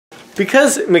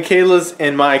Because Michaela's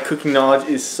and my cooking knowledge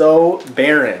is so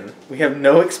barren, we have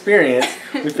no experience,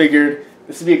 we figured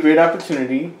this would be a great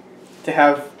opportunity to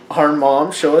have our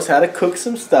mom show us how to cook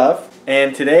some stuff.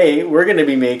 And today we're going to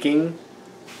be making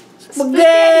spaghetti!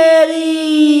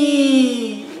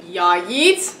 Yeah,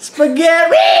 yeet!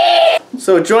 Spaghetti!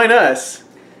 So join us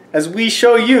as we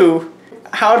show you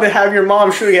how to have your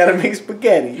mom show you how to make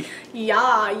spaghetti.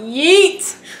 Yeah,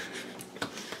 yeet!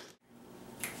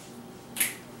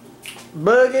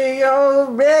 Boogie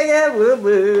on reggae woo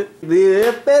woo.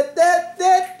 Rip bip bip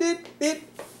bip bip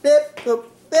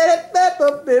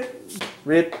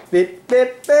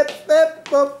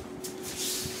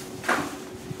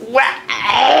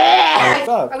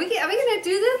bop. Are we gonna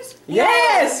do this?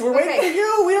 Yes, we're waiting for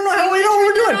you. We don't know how we know what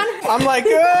we're doing. I'm like,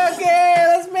 okay,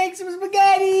 let's make some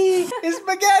spaghetti. It's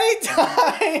spaghetti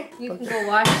time. You can go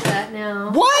wash that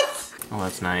now. What? Oh,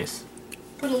 that's nice.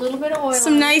 Put a little bit of oil.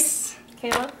 Some nice.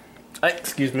 Kayla.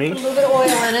 Excuse me. Put a little bit of oil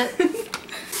in it.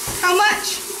 How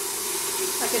much?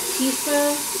 Like a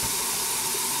teaspoon.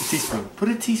 Teaspoon. Put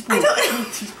a teaspoon. I don't Put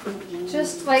a teaspoon.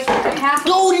 Just like a half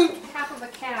of a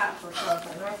cap or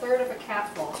something, or a third of a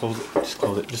capful. Close it. Just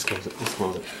close it. Just close it. Just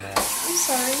close it. Yeah. I'm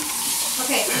sorry.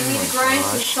 Okay, you need to grind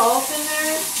some salt in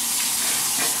there.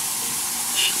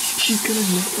 She's gonna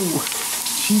know.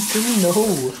 She's gonna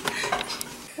know.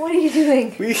 What are you doing?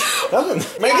 Nothing.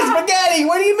 Making spaghetti.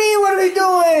 What do you mean? What are we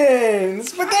doing?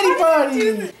 Spaghetti party.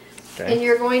 Okay. And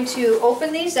you're going to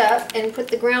open these up and put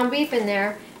the ground beef in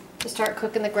there to start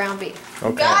cooking the ground beef.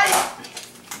 Okay. Got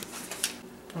it.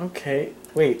 Okay.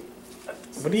 Wait.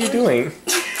 What are you doing?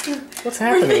 What's We're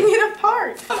happening? taking it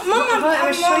apart.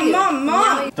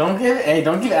 Mom. Don't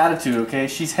give attitude, okay?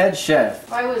 She's head chef.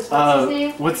 What's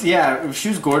his name? If she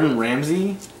was Gordon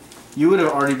Ramsay, you would have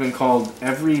already been called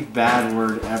every bad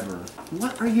word ever.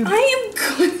 What are you? I am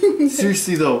cooking.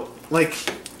 Seriously though, like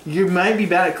you might be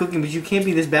bad at cooking, but you can't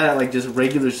be this bad at like just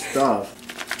regular stuff.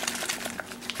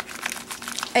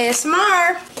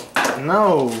 ASMR.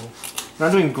 No. I'm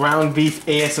not doing ground beef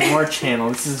ASMR channel.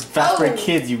 This is Fast Break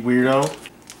Kids, you weirdo.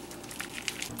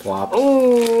 Plop.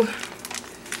 Ooh.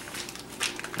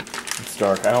 It's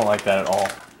dark. I don't like that at all.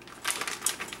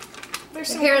 My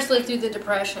parents lived through the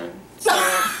Depression, so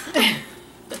I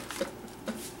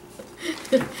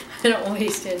don't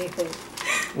waste anything.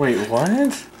 Wait,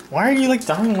 what? Why are you like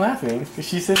dying laughing? Because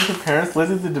she said her parents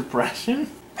lived through the Depression?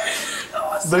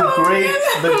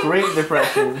 The Great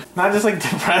Depression. Not just like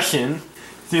depression.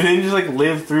 Dude, they just like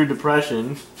live through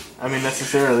depression. I mean,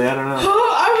 necessarily. I don't know.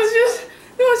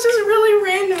 It was just really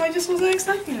random. I just wasn't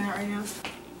expecting that right now.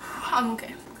 I'm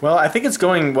okay. Well, I think it's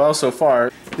going well so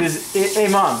far. Hey,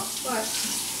 Mom. What?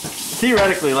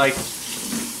 Theoretically, like,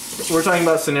 we're talking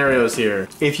about scenarios here.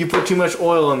 If you put too much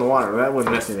oil in the water, that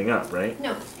wouldn't mess anything up, right?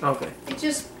 No. Okay. It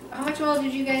just, how much oil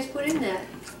did you guys put in that?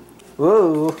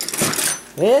 Whoa.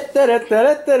 Got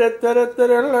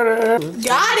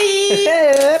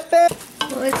it.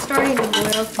 Well, it's starting to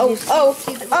boil.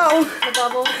 See the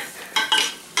bubble?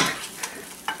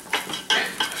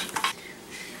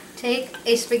 Take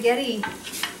a spaghetti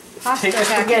pasta Take a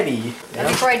spaghetti. And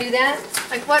before I do that?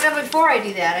 Like, what before I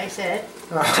do that, I said.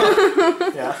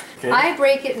 Yeah. Okay. I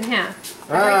break it in half.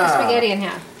 I break the spaghetti in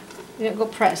half. You don't go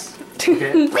press.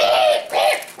 Okay.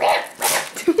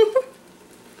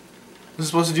 Was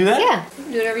supposed to do that? Yeah, you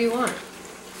can do whatever you want.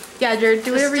 Yeah, Jared,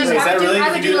 do whatever you Just Is want. that really? I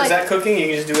would do Is like- that cooking? You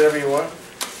can just do whatever you want?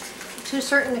 To a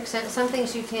certain extent, some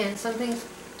things you can, some things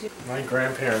My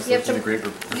grandparents You lived have through the to-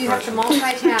 Great you have to Depression.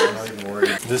 multitask. Not even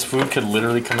worried. This food could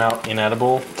literally come out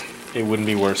inedible. It wouldn't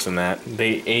be worse than that.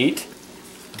 They ate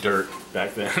dirt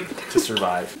back then to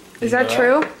survive. Is that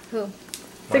true? Who?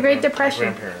 The Great Depression.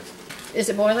 My grandparents. Is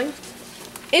it boiling?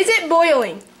 Is it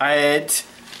boiling?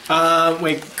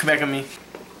 Wait, come back on me.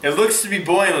 It looks to be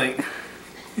boiling.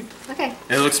 Okay.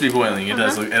 It looks to be boiling. It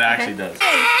does. It actually does.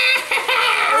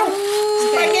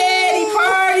 Spaghetti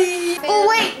party! Oh,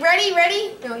 wait,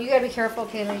 ready? No, you gotta be careful,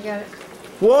 Kayla, you got it.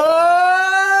 Whoa!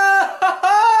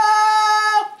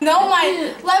 No,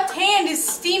 my left hand is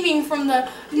steaming from the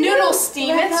noodle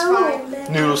steam. It's fine.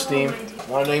 Noodle steam.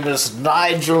 My name is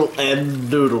Nigel M.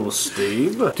 Noodle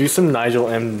Steam. Do some Nigel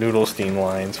M. Noodle Steam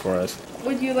lines for us.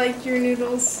 Would you like your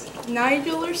noodles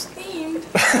Nigel or steamed?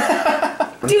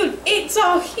 Dude, it's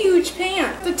a huge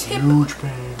pan. The tip. Huge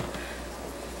pan.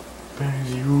 Pan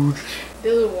is huge.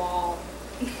 Build a wall.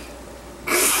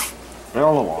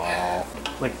 On the wall.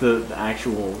 Like the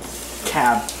actual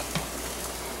cab.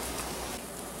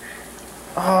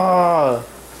 Ah.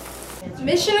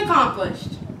 Mission accomplished.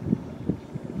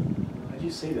 Why'd you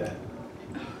say that?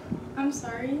 I'm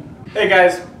sorry. Hey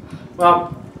guys.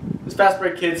 Well, it's Fast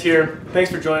Break Kids here. Thanks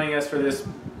for joining us for this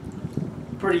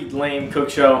pretty lame cook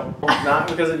show. Not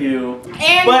because of you.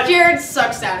 And but Jared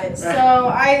sucks at it. So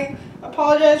I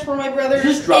apologize for my brother.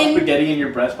 Just drop spaghetti in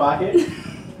your breast pocket?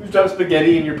 Just drop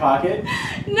spaghetti in your pocket?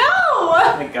 No!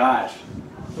 Oh my gosh.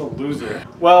 What a loser.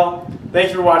 Well,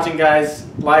 thanks for watching, guys.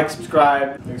 Like,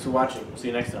 subscribe. Thanks for watching. We'll see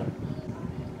you next time.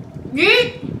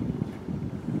 Yeet! You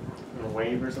wanna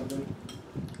wave or something?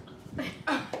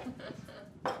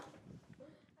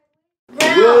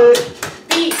 Ground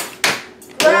beef.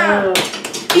 Ground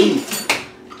beef.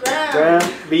 Ground.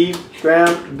 Ground beef.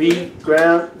 Ground beef.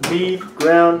 Ground beef.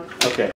 Ground. Okay.